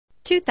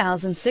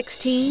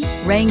2016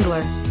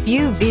 Wrangler.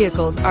 Few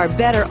vehicles are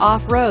better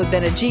off-road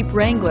than a Jeep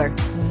Wrangler.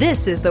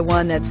 This is the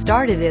one that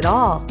started it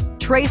all.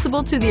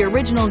 Traceable to the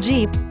original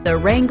Jeep, the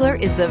Wrangler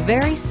is the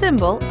very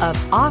symbol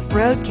of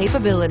off-road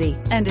capability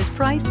and is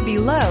priced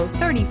below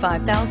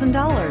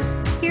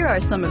 $35,000. Here are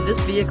some of this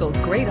vehicle's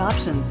great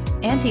options: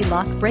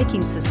 anti-lock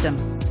braking system,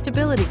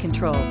 stability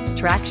control,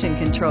 traction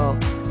control,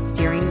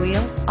 steering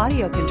wheel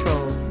audio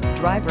controls,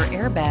 driver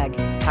airbag,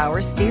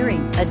 power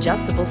steering,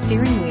 adjustable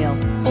steering wheel,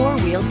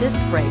 four-wheel disc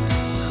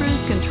brakes,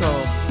 cruise control,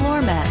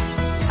 floor mats.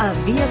 A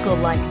vehicle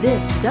like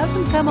this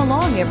doesn't come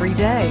along every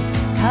day.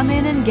 Come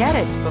in and get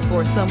it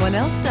before someone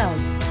else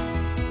does.